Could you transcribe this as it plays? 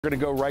We're going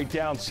to go right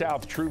down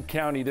south, Troup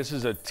County. This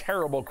is a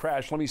terrible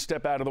crash. Let me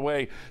step out of the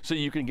way so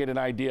you can get an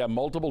idea.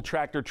 Multiple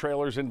tractor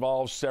trailers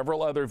involved,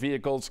 several other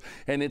vehicles,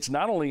 and it's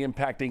not only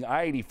impacting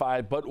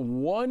I-85, but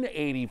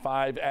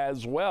 185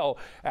 as well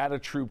out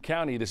of Troup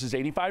County. This is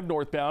 85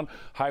 northbound,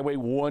 Highway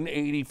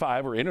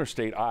 185, or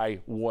Interstate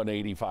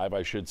I-185,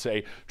 I should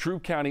say.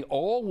 Troup County,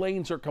 all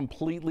lanes are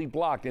completely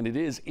blocked, and it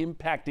is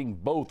impacting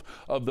both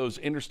of those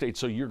interstates.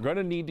 So you're going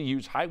to need to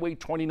use Highway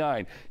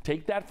 29.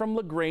 Take that from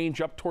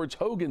LaGrange up towards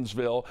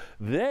Hogansville.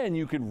 Then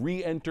you can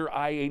re-enter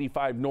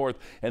I-85 north,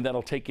 and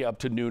that'll take you up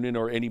to Noonan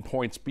or any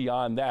points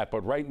beyond that.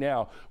 But right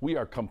now, we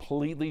are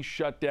completely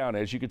shut down.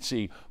 As you can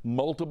see,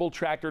 multiple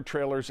tractor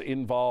trailers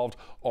involved.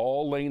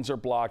 All lanes are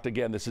blocked.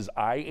 Again, this is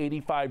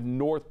I-85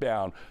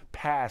 northbound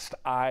past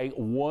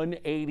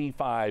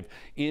I-185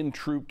 in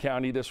Troup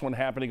County. This one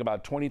happening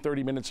about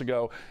 20-30 minutes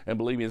ago, and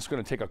believe me, it's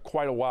going to take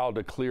quite a while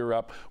to clear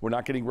up. We're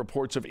not getting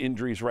reports of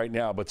injuries right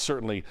now, but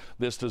certainly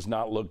this does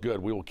not look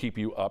good. We will keep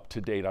you up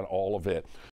to date on all of it.